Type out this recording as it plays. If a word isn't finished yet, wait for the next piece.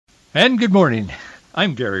And good morning.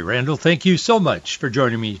 I'm Gary Randall. Thank you so much for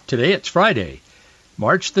joining me today. It's Friday,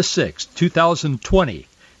 March the 6th, 2020,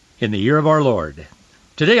 in the year of our Lord.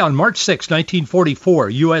 Today on March 6,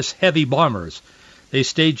 1944, U.S. heavy bombers, they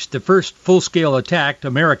staged the first full-scale attack,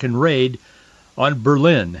 American raid, on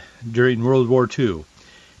Berlin during World War II.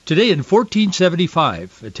 Today in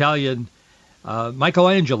 1475, Italian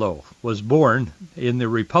Michelangelo was born in the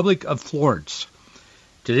Republic of Florence.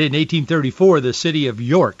 Today in 1834, the city of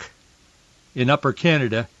York in Upper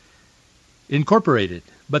Canada incorporated,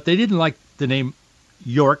 but they didn't like the name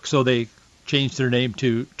York, so they changed their name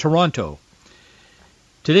to Toronto.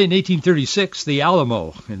 Today in 1836, the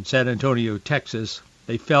Alamo in San Antonio, Texas,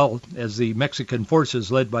 they fell as the Mexican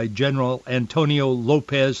forces led by General Antonio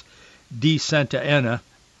Lopez de Santa Anna.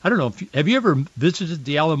 I don't know, have you ever visited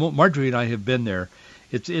the Alamo? Marjorie and I have been there.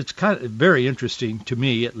 It's kind of very interesting to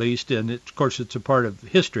me, at least, and of course it's a part of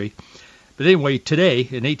history. But anyway, today,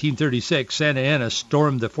 in 1836, Santa Anna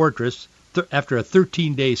stormed the fortress after a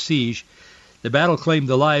 13-day siege. The battle claimed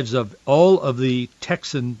the lives of all of the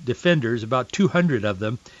Texan defenders, about 200 of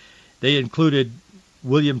them. They included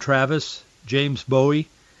William Travis, James Bowie,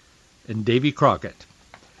 and Davy Crockett.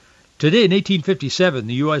 Today, in 1857,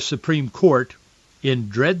 the U.S. Supreme Court, in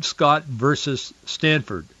Dred Scott versus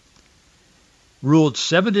Stanford, ruled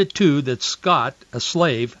 7-2 that Scott, a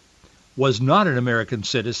slave, was not an American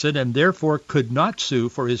citizen and therefore could not sue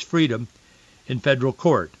for his freedom in federal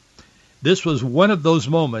court. This was one of those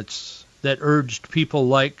moments that urged people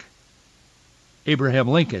like Abraham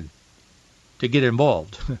Lincoln to get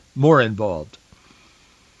involved, more involved.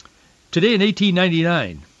 Today in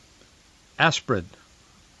 1899, aspirin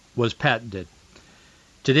was patented.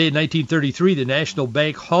 Today in 1933, the National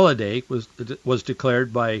Bank holiday was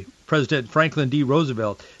declared by President Franklin D.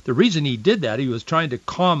 Roosevelt. The reason he did that, he was trying to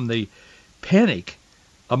calm the panic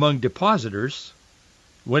among depositors,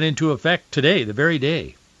 went into effect today, the very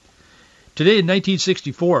day. Today in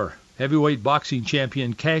 1964, heavyweight boxing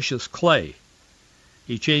champion Cassius Clay,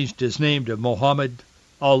 he changed his name to Muhammad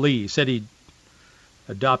Ali. He said he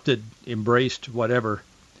adopted, embraced, whatever,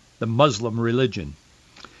 the Muslim religion.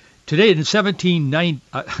 Today in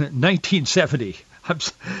 1970,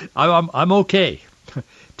 I'm okay.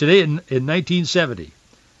 Today in 1970,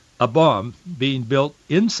 a bomb being built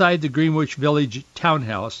inside the Greenwich Village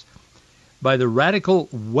townhouse by the Radical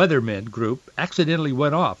Weathermen group accidentally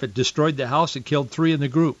went off. It destroyed the house and killed 3 in the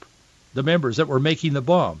group, the members that were making the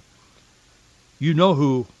bomb. You know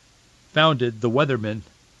who founded the Weathermen,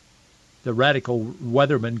 the Radical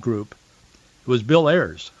Weathermen group. It was Bill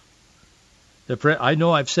Ayers. I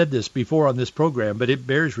know I've said this before on this program, but it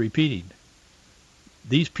bears repeating.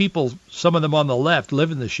 These people, some of them on the left, live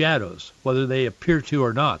in the shadows, whether they appear to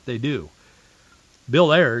or not, they do.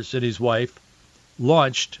 Bill Ayers and his wife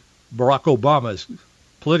launched Barack Obama's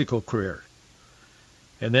political career.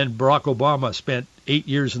 And then Barack Obama spent 8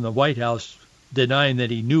 years in the White House denying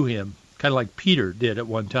that he knew him, kind of like Peter did at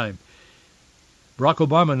one time. Barack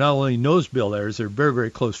Obama not only knows Bill Ayers, they're very, very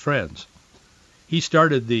close friends. He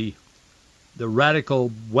started the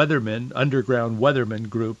Radical Weathermen, underground Weathermen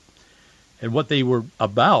group, and what they were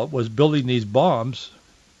about was building these bombs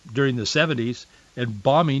during the 70s and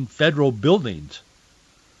bombing federal buildings.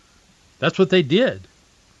 That's what they did.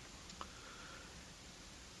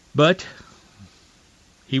 But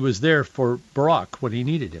he was there for Barack when he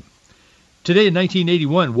needed him. Today in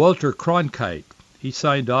 1981, Walter Cronkite, he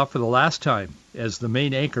signed off for the last time as the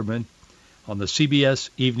main anchorman on the CBS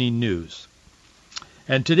Evening News.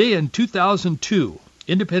 And today in 2002,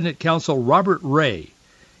 independent counsel Robert Ray,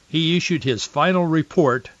 he issued his final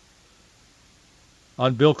report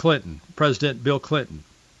on Bill Clinton, President Bill Clinton.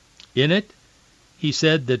 In it, he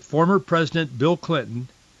said that former President Bill Clinton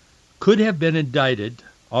could have been indicted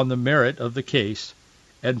on the merit of the case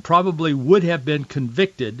and probably would have been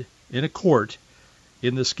convicted in a court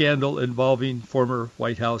in the scandal involving former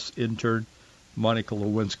White House intern Monica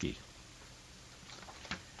Lewinsky.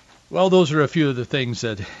 Well, those are a few of the things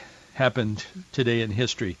that happened today in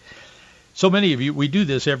history. So many of you, we do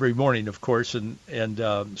this every morning, of course, and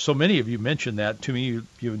so many of you mention that to me.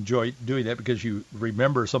 You enjoy doing that because you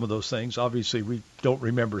remember some of those things. Obviously, we don't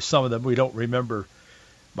remember some of them. We don't remember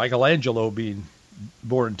Michelangelo being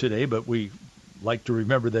born today, but we like to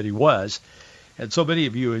remember that he was. And so many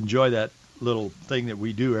of you enjoy that little thing that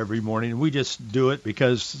we do every morning. And we just do it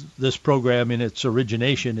because this program in its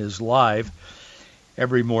origination is live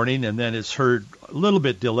every morning, and then it's heard a little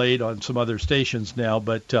bit delayed on some other stations now,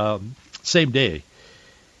 but same day.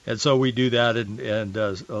 And so we do that, and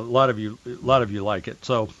a lot of you like it.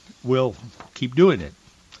 So we'll keep doing it.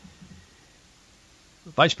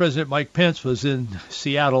 Vice President Mike Pence was in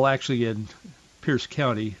Seattle, actually in Pierce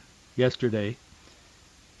County, yesterday.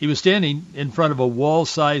 He was standing in front of a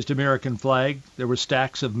wall-sized American flag. There were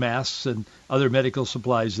stacks of masks and other medical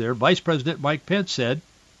supplies there. Vice President Mike Pence said,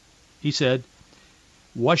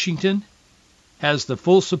 Washington has the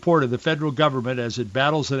full support of the federal government as it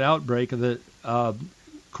battles an outbreak of the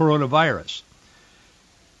coronavirus.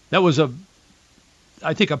 That was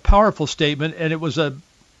I think, a powerful statement, and it was a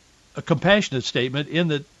compassionate statement in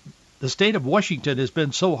that the state of Washington has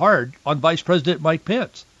been so hard on Vice President Mike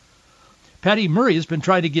Pence. Patty Murray has been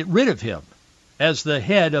trying to get rid of him as the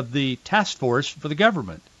head of the task force for the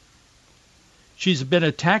government. She's been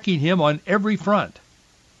attacking him on every front.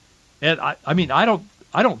 And I mean, I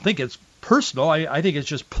don't think it's personal. I think it's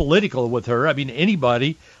just political with her. I mean,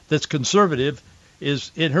 anybody that's conservative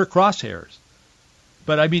is in her crosshairs.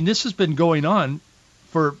 But I mean, this has been going on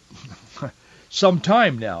for some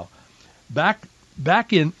time now. Back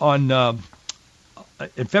on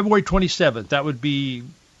February 27th, that would be,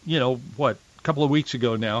 a couple of weeks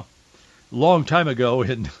ago now, long time ago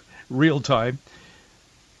in real time.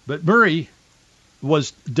 But Patty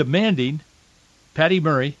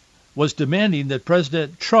Murray was demanding that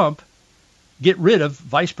President Trump get rid of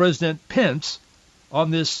Vice President Pence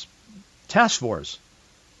on this task force.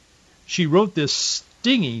 She wrote this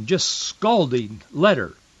stinging, just scalding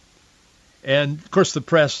letter. And, of course, the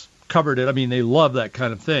press covered it. I mean, they love that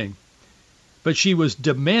kind of thing. But she was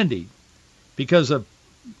demanding, because of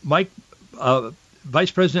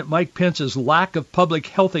Vice President Mike Pence's lack of public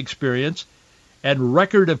health experience and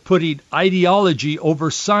record of putting ideology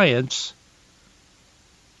over science,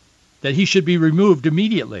 that he should be removed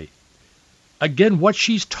immediately. Again, what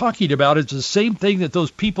she's talking about is the same thing that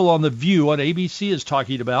those people on The View on ABC is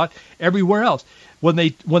talking about everywhere else. When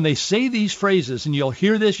they say these phrases, and you'll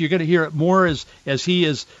hear this, you're going to hear it more as he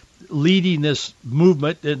is leading this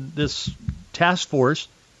movement and this task force.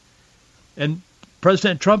 And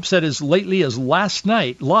President Trump said as lately as last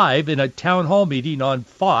night, live in a town hall meeting on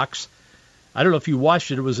Fox, I don't know if you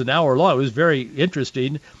watched it, it was an hour long, it was very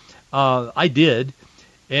interesting. I did.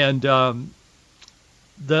 And the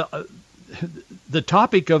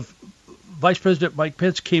topic of Vice President Mike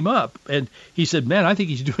Pence came up, and he said, man, I think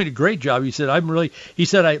he's doing a great job. He said,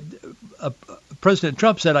 President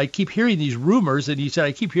Trump said, I keep hearing these rumors, and he said,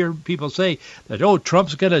 I keep hearing people say that,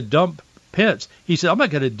 Trump's going to dump Pence. He said, I'm not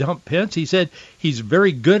going to dump Pence. He said, he's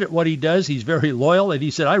very good at what he does. He's very loyal, and he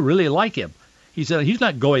said, I really like him. He said, he's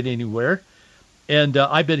not going anywhere. And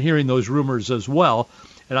I've been hearing those rumors as well.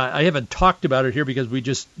 And I haven't talked about it here because we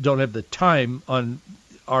just don't have the time on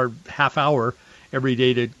our half hour every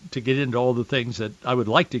day to get into all the things that I would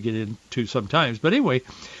like to get into sometimes. But anyway,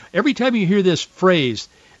 every time you hear this phrase,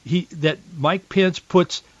 that Mike Pence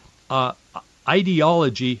puts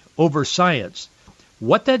ideology over science,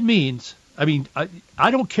 what that means, I mean,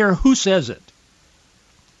 I don't care who says it.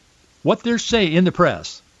 What they're saying in the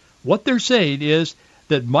press, what they're saying is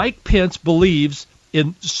that Mike Pence believes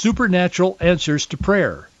in supernatural answers to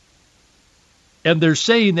prayer. And they're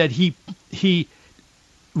saying that he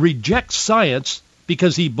rejects science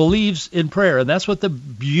because he believes in prayer. And that's what the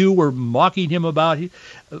View were mocking him about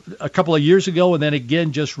a couple of years ago, and then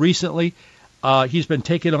again just recently. He's been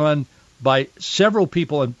taken on by several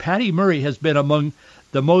people, and Patty Murray has been among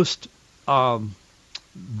the most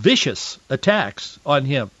vicious attacks on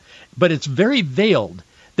him. But it's very veiled.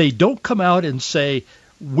 They don't come out and say,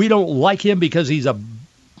 we don't like him because he's a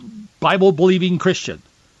Bible-believing Christian.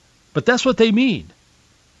 But that's what they mean.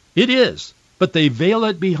 It is. But they veil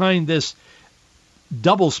it behind this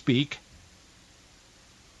doublespeak.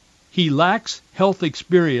 He lacks health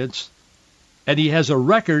experience, and he has a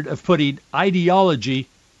record of putting ideology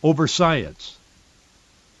over science.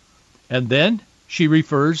 And then she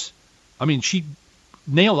refers, she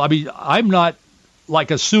nailed, I'm not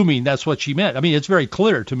like assuming that's what she meant. It's very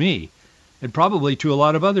clear to me, and probably to a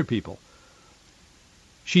lot of other people.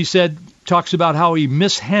 She talks about how he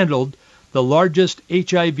mishandled the largest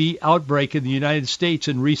HIV outbreak in the United States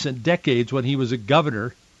in recent decades when he was a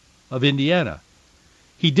governor of Indiana.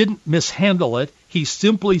 He didn't mishandle it. He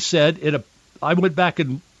simply said, I went back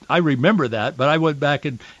and I remember that, but I went back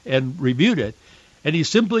and reviewed it. And he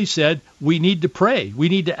simply said, we need to pray. We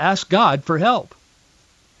need to ask God for help.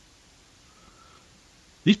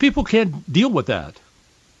 These people can't deal with that.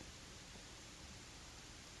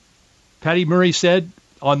 Patty Murray said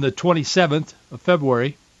on the 27th of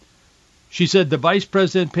February, she said, the Vice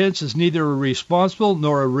President Pence is neither a responsible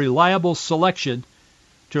nor a reliable selection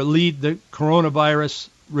to lead the coronavirus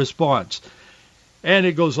response. And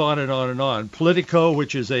it goes on and on and on. Politico,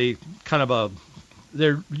 which is a kind of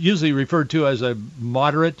they're usually referred to as a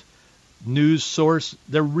moderate news source.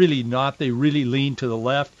 They're really not. They really lean to the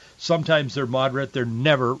left. Sometimes they're moderate. They're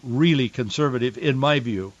never really conservative, in my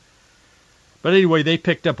view. But anyway, they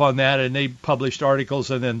picked up on that, and they published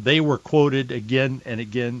articles, and then they were quoted again and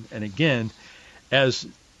again and again as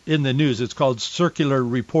in the news. It's called circular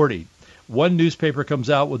reporting. One newspaper comes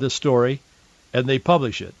out with a story, and they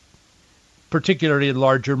publish it, particularly in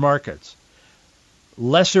larger markets.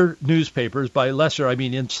 Lesser newspapers, by lesser I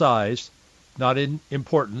mean in size, not in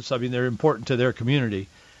importance. I mean, they're important to their community.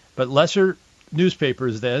 But lesser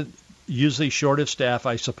newspapers then, usually short of staff,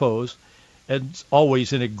 I suppose, and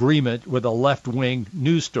always in agreement with a left-wing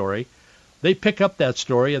news story, they pick up that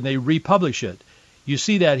story and they republish it. You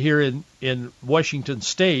see that here in Washington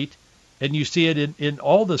State, and you see it in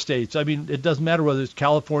all the states. I mean, it doesn't matter whether it's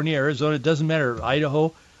California, Arizona, it doesn't matter,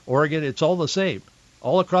 Idaho, Oregon, it's all the same,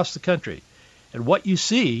 all across the country. And what you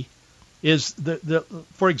see is,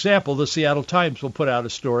 for example, the Seattle Times will put out a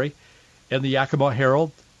story, and the Yakima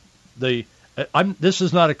Herald, this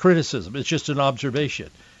is not a criticism, it's just an observation.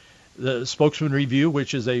 The Spokesman Review,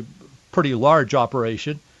 which is a pretty large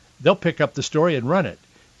operation, they'll pick up the story and run it.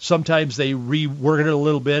 Sometimes they reword it a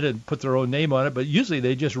little bit and put their own name on it, but usually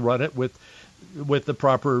they just run it with the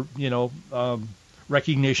proper,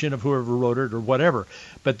 recognition of whoever wrote it or whatever.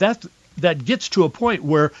 But that gets to a point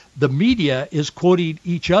where the media is quoting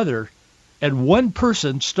each other, and one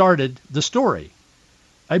person started the story.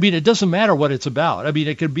 I mean, it doesn't matter what it's about. I mean,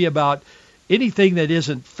 it could be about anything that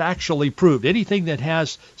isn't factually proved, anything that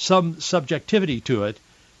has some subjectivity to it.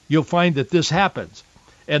 You'll find that this happens.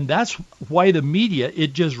 And that's why the media,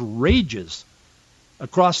 it just rages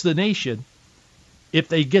across the nation if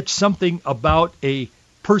they get something about a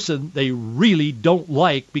person they really don't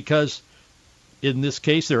like, because in this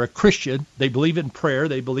case they're a Christian. They believe in prayer.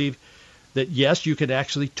 They believe that, yes, you can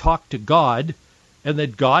actually talk to God, and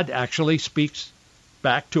that God actually speaks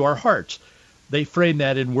back to our hearts. They frame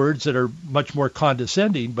that in words that are much more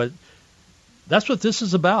condescending, but that's what this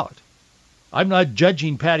is about. I'm not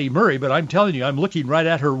judging Patty Murray, but I'm telling you, I'm looking right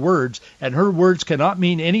at her words, and her words cannot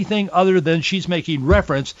mean anything other than she's making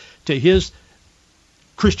reference to his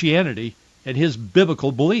Christianity and his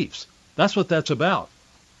biblical beliefs. That's what that's about.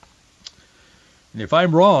 And if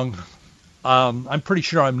I'm wrong, I'm pretty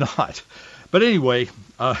sure I'm not. But anyway,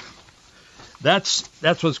 that's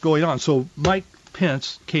what's going on. So Mike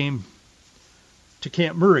Pence came to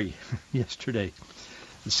Camp Murray yesterday.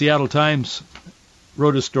 The Seattle Times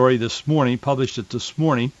wrote a story this morning, published it this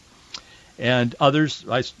morning, and others,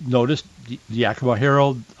 I noticed, the Yakima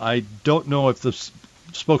Herald, I don't know if the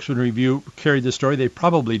Spokesman Review carried the story. They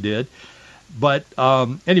probably did. But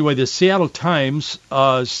anyway, the Seattle Times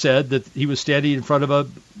said that he was standing in front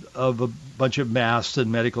of a bunch of masks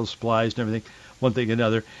and medical supplies and everything, one thing and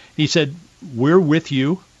another. He said, "We're with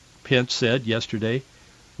you," Pence said yesterday.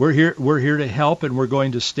 We're here to help, and we're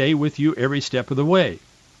going to stay with you every step of the way.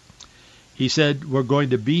 He said, "We're going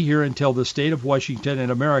to be here until the state of Washington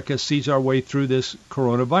and America sees our way through this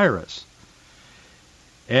coronavirus."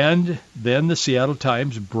 And then the Seattle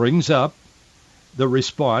Times brings up the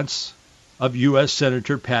response of U.S.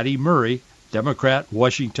 Senator Patty Murray, Democrat,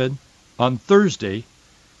 Washington, on Thursday.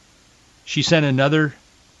 She sent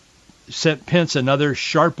Pence another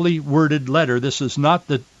sharply worded letter. This is not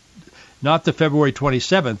the February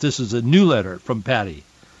 27th. This is a new letter from Patty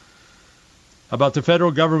about the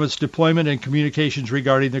federal government's deployment and communications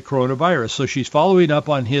regarding the coronavirus. So she's following up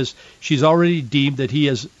on she's already deemed that he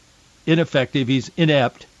is ineffective, he's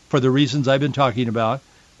inept, for the reasons I've been talking about,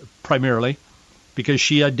 primarily, because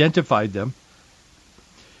she identified them.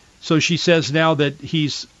 So she says now that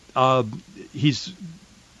he's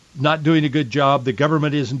not doing a good job, the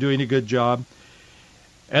government isn't doing a good job.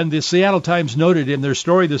 And the Seattle Times noted in their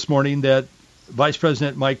story this morning that Vice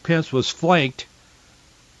President Mike Pence was flanked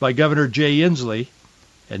by Governor Jay Inslee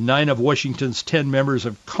and 9 of Washington's 10 members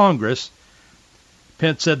of Congress.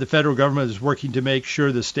 Pence said the federal government is working to make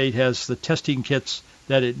sure the state has the testing kits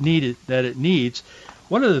that it needs.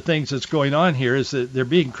 One of the things that's going on here is that they're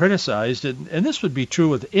being criticized, and this would be true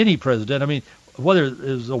with any president. I mean, whether it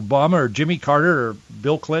is Obama or Jimmy Carter or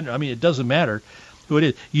Bill Clinton, I mean, it doesn't matter who it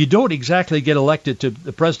is. You don't exactly get elected to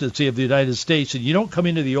the presidency of the United States, and you don't come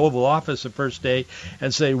into the Oval Office the first day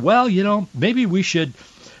and say, well, maybe we should,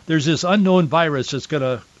 there's this unknown virus that's going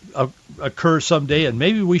to occur someday, and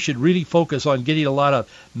maybe we should really focus on getting a lot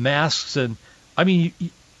of masks. And I mean,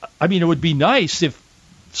 it would be nice if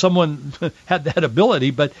someone had that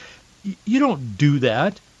ability, but you don't do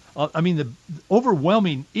that. I mean, the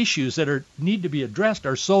overwhelming issues that need to be addressed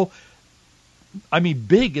are so,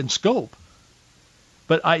 big in scope.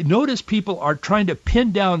 But I notice people are trying to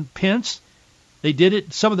pin down Pence. They did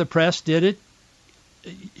it. Some of the press did it.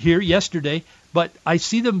 here yesterday, but I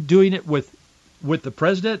see them doing it with the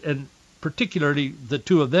president and particularly the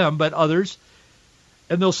two of them, but others.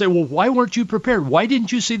 And they'll say, well, why weren't you prepared? Why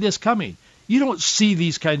didn't you see this coming? You don't see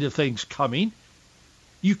these kinds of things coming.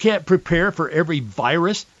 You can't prepare for every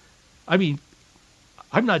virus. I mean,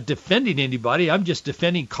 I'm not defending anybody. I'm just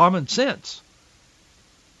defending common sense.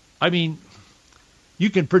 I mean, you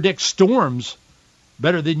can predict storms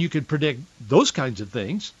better than you can predict those kinds of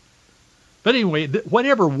things. But anyway,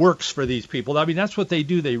 whatever works for these people. I mean, that's what they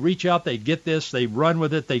do. They reach out, they get this, they run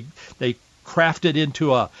with it, they craft it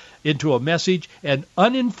into a message, and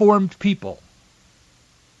uninformed people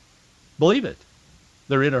believe it.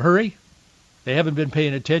 They're in a hurry. They haven't been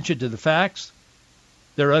paying attention to the facts.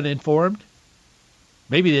 They're uninformed.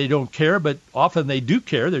 Maybe they don't care, but often they do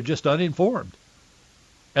care. They're just uninformed.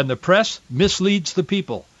 And the press misleads the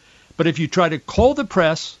people. But if you try to call the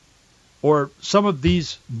press or some of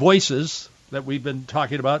these voices that we've been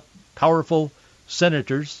talking about, powerful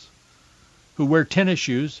senators who wear tennis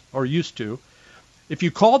shoes or used to, if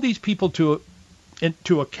you call these people to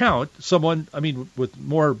account, someone, I mean, with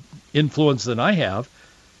more influence than I have,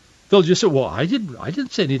 they'll just say, well, I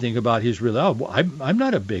didn't say anything about his religion. I'm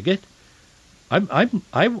not a bigot.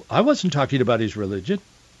 I wasn't talking about his religion.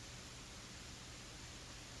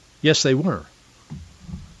 Yes, they were.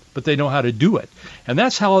 But they know how to do it. And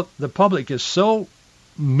that's how the public is so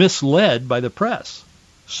misled by the press.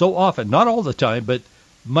 So often. Not all the time, but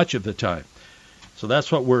much of the time. So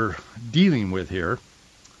that's what we're dealing with here.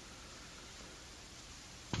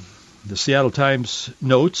 The Seattle Times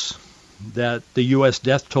notes that the U.S.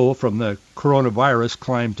 death toll from the coronavirus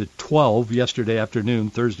climbed to 12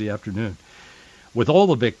 Thursday afternoon. With all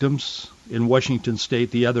the victims in Washington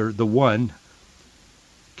State, the one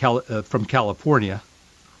from California.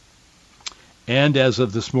 And as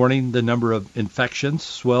of this morning, the number of infections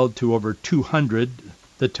swelled to over 200,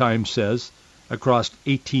 the Times says, across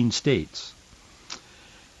 18 states.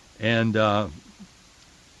 And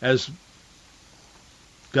as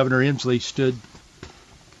Governor Inslee stood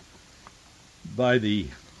by the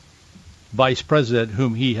vice president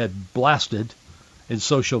whom he had blasted in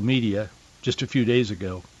social media just a few days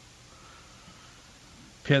ago,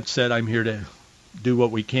 Pence said, I'm here to do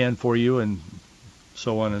what we can for you, and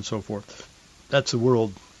so on and so forth. That's the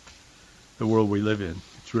world we live in.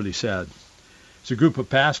 It's really sad. It's a group of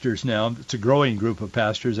pastors now. It's a growing group of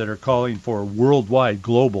pastors that are calling for a worldwide,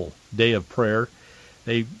 global day of prayer.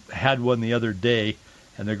 They had one the other day,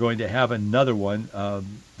 and they're going to have another one.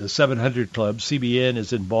 The 700 Club, CBN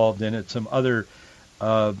is involved in it. Some other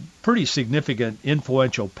pretty significant,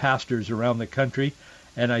 influential pastors around the country,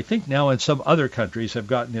 and I think now in some other countries have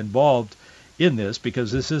gotten involved in this,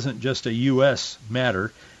 because this isn't just a U.S.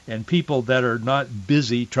 matter, and people that are not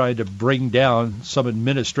busy trying to bring down some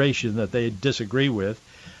administration that they disagree with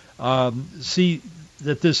see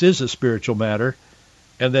that this is a spiritual matter,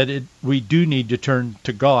 and that we do need to turn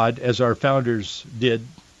to God, as our founders did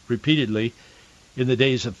repeatedly in the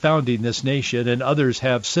days of founding this nation, and others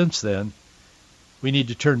have since then. We need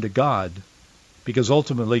to turn to God, because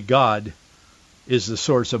ultimately God is the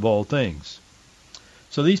source of all things.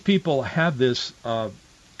 So these people have this kind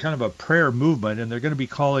of a prayer movement, and they're going to be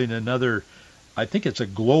calling another, I think it's a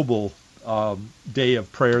global day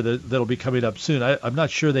of prayer that'll be coming up soon. I'm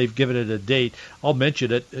not sure they've given it a date. I'll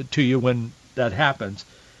mention it to you when that happens.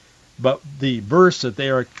 But the verse that they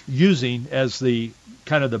are using as the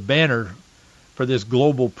kind of the banner for this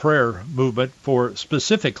global prayer movement,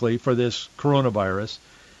 specifically for this coronavirus,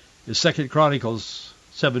 is 2 Chronicles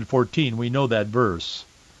 7:14. We know that verse.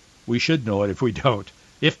 We should know it if we don't.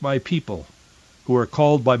 If my people who are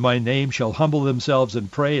called by my name shall humble themselves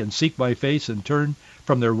and pray and seek my face and turn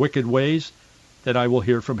from their wicked ways, then I will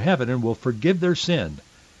hear from heaven and will forgive their sin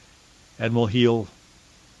and will heal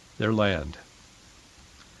their land.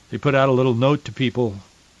 They put out a little note to people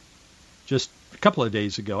just a couple of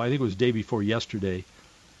days ago. I think it was day before yesterday.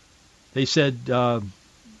 They said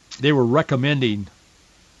they were recommending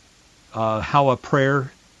how a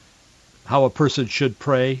person should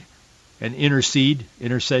pray and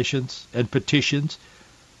intercessions and petitions.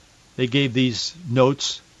 They gave these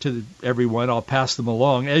notes to everyone. I'll pass them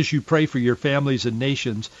along. As you pray for your families and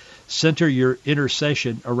nations, center your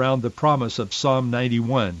intercession around the promise of Psalm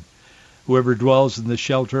 91. Whoever dwells in the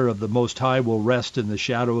shelter of the Most High will rest in the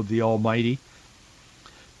shadow of the Almighty.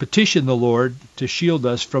 Petition the Lord to shield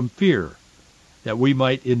us from fear, that we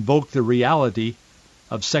might invoke the reality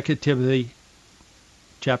of 2 Timothy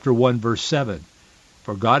chapter 1, verse 7.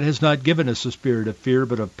 For God has not given us a spirit of fear,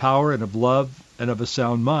 but of power and of love and of a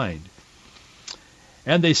sound mind.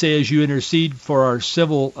 And they say, as you intercede for our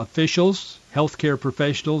civil officials, healthcare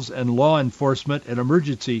professionals, and law enforcement and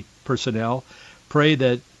emergency personnel. Pray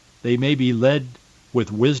that they may be led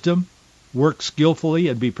with wisdom, work skillfully,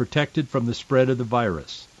 and be protected from the spread of the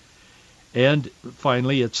virus. And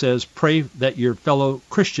finally, it says, pray that your fellow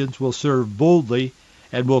Christians will serve boldly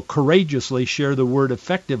and will courageously share the word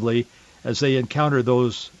effectively as they encounter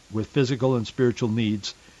those with physical and spiritual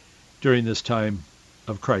needs during this time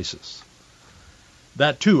of crisis.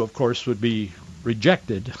 That too, of course, would be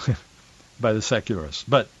rejected by the secularists.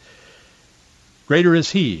 But greater is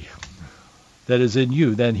he that is in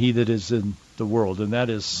you than he that is in the world. And that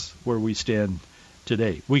is where we stand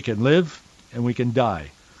today. We can live and we can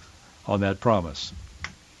die on that promise. It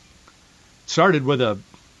started with a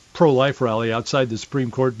pro-life rally outside the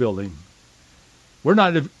Supreme Court building. We're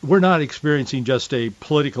not experiencing just a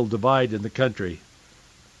political divide in the country.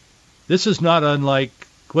 This is not unlike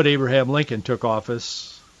when Abraham Lincoln took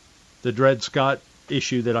office, the Dred Scott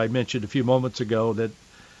issue that I mentioned a few moments ago that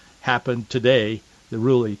happened today, the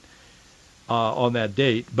ruling on that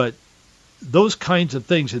date. But those kinds of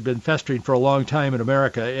things had been festering for a long time in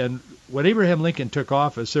America. And when Abraham Lincoln took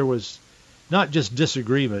office, there was not just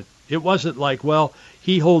disagreement. It wasn't like, well,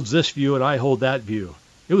 he holds this view and I hold that view.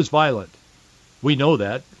 It was violent. We know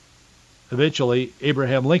that. Eventually,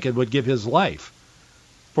 Abraham Lincoln would give his life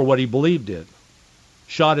for what he believed in.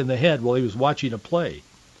 Shot in the head while he was watching a play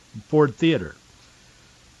in Ford Theater.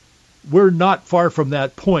 We're not far from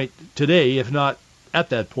that point today, if not at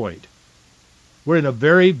that point. We're in a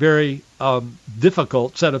very, very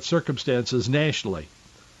difficult set of circumstances nationally.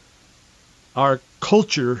 Our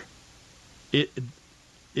culture it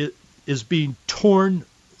is being torn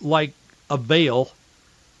like a veil,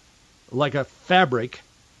 like a fabric.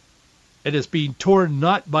 It is being torn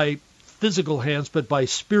not by physical hands, but by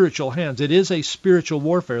spiritual hands. It is a spiritual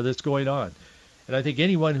warfare that's going on. And I think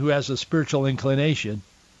anyone who has a spiritual inclination,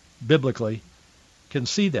 biblically, can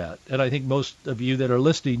see that. And I think most of you that are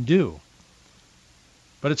listening do.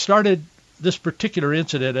 But it started, this particular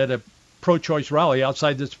incident, at a pro-choice rally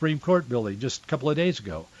outside the Supreme Court building just a couple of days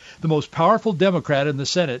ago. The most powerful Democrat in the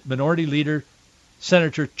Senate, Minority Leader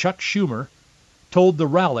Senator Chuck Schumer, told the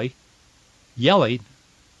rally, yelling,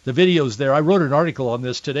 the video's there. I wrote an article on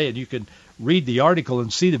this today, and you can read the article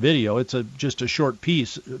and see the video. It's just a short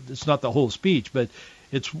piece. It's not the whole speech, but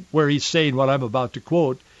it's where he's saying what I'm about to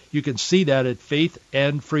quote. You can see that at Faith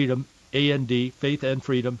and Freedom, A-N-D,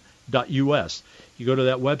 faithandfreedom.us. You go to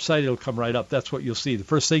that website, it'll come right up. That's what you'll see. The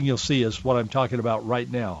first thing you'll see is what I'm talking about right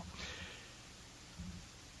now.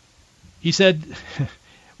 He said,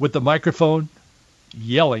 with the microphone,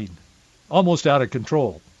 yelling, almost out of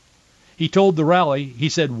control. He told the rally, he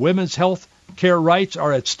said, women's health care rights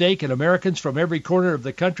are at stake, and Americans from every corner of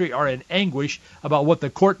the country are in anguish about what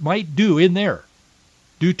the court might do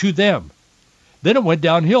to them. Then it went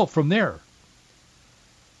downhill from there.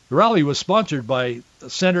 The rally was sponsored by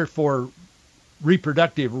the Center for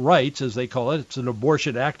Reproductive Rights, as they call it. It's an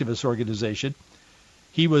abortion activist organization.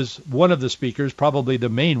 He was one of the speakers, probably the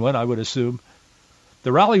main one, I would assume.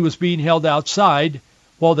 The rally was being held outside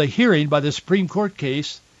while the hearing by the Supreme Court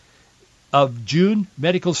case of June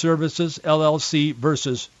Medical Services, LLC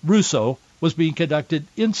versus Russo was being conducted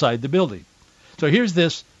inside the building. So here's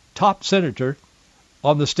this top senator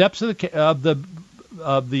on the steps of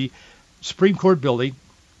the Supreme Court building,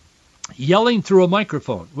 yelling through a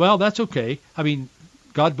microphone. Well, that's okay. I mean,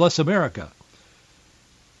 God bless America.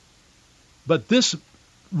 But this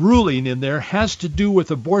ruling in there has to do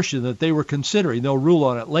with abortion that they were considering. They'll rule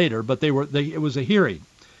on it later, but it was a hearing.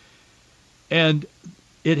 And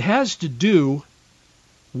it has to do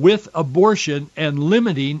with abortion and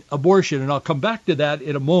limiting abortion, and I'll come back to that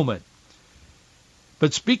in a moment.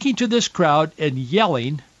 But speaking to this crowd and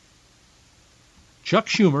yelling, Chuck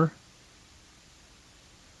Schumer,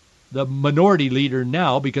 the minority leader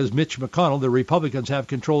now, because Mitch McConnell, the Republicans have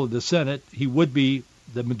control of the Senate, he would be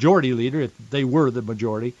the majority leader if they were the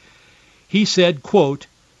majority. He said, quote,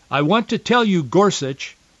 I want to tell you,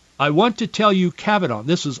 Gorsuch, I want to tell you, Kavanaugh.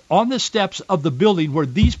 This is on the steps of the building where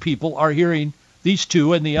these people are hearing, these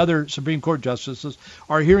two and the other Supreme Court justices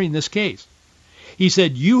are hearing this case. He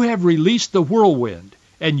said, you have released the whirlwind,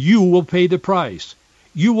 and you will pay the price.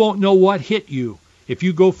 You won't know what hit you if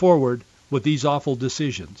you go forward with these awful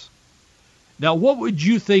decisions. Now, what would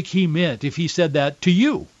you think he meant if he said that to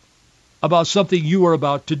you about something you were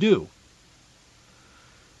about to do?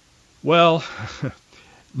 Well,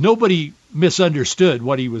 nobody misunderstood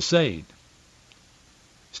what he was saying.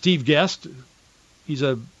 Steve Guest, he's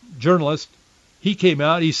a journalist, he came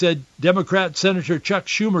out, he said, Democrat Senator Chuck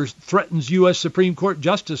Schumer threatens U.S. Supreme Court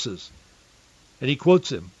justices. And he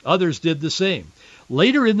quotes him. Others did the same.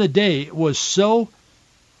 Later in the day, it was so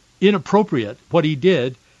inappropriate, what he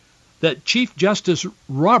did, that Chief Justice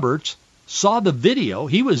Roberts saw the video.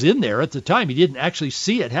 He was in there at the time. He didn't actually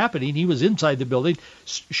see it happening. He was inside the building.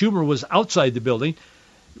 Schumer was outside the building.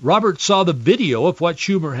 Roberts saw the video of what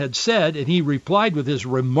Schumer had said, and he replied with his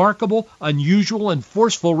remarkable, unusual, and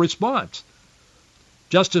forceful response.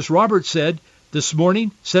 Justice Roberts said, "This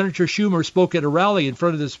morning, Senator Schumer spoke at a rally in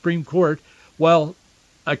front of the Supreme Court while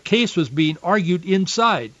a case was being argued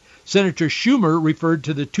inside. Senator Schumer referred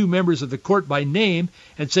to the two members of the court by name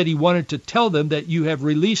and said he wanted to tell them that you have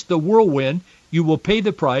released the whirlwind. You will pay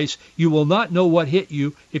the price. You will not know what hit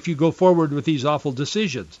you if you go forward with these awful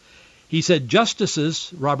decisions." He said,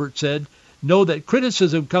 "Justices," Roberts said, "know that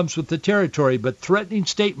criticism comes with the territory, but threatening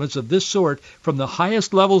statements of this sort from the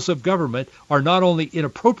highest levels of government are not only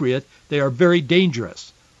inappropriate, they are very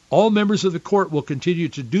dangerous. All members of the court will continue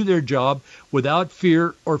to do their job without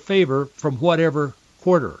fear or favor from whatever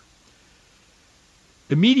quarter."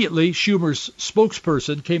 Immediately, Schumer's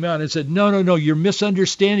spokesperson came out and said, no, you're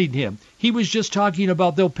misunderstanding him. He was just talking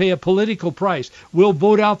about they'll pay a political price. We'll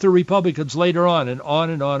vote out the Republicans later on, and on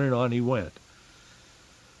and on and on he went.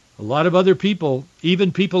 A lot of other people,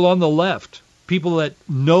 even people on the left, people that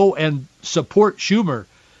know and support Schumer,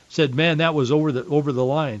 said, man, that was over the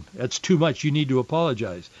line. That's too much. You need to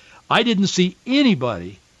apologize. I didn't see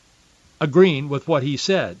anybody agreeing with what he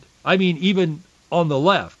said. I mean, even on the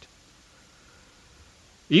left.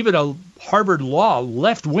 Even a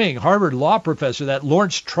left-wing Harvard law professor, that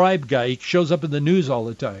Lawrence Tribe guy, he shows up in the news all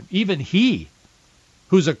the time. Even he,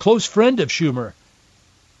 who's a close friend of Schumer,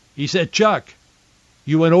 he said, "Chuck,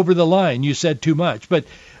 you went over the line. You said too much." But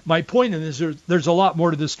my point in this, there's a lot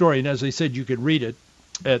more to the story. And as I said, you can read it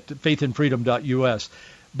at faithandfreedom.us.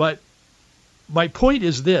 But my point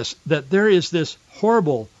is this, that there is this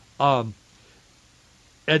horrible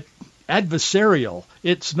adversarial,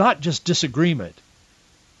 it's not just disagreement,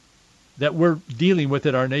 that we're dealing with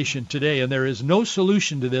in our nation today, and there is no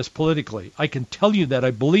solution to this politically. I can tell you that.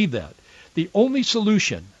 I believe that. The only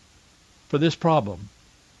solution for this problem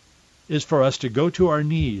is for us to go to our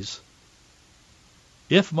knees.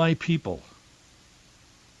 If my people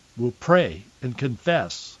will pray and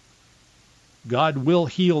confess, God will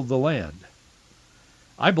heal the land.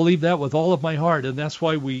 I believe that with all of my heart, and that's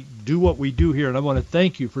why we do what we do here, and I want to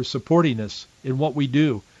thank you for supporting us in what we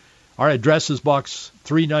do. Our address is Box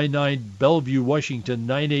 399, Bellevue, Washington,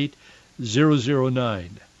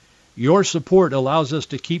 98009. Your support allows us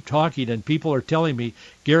to keep talking, and people are telling me,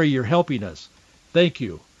 Gary, you're helping us. Thank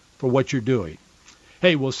you for what you're doing.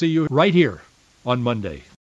 Hey, we'll see you right here on Monday.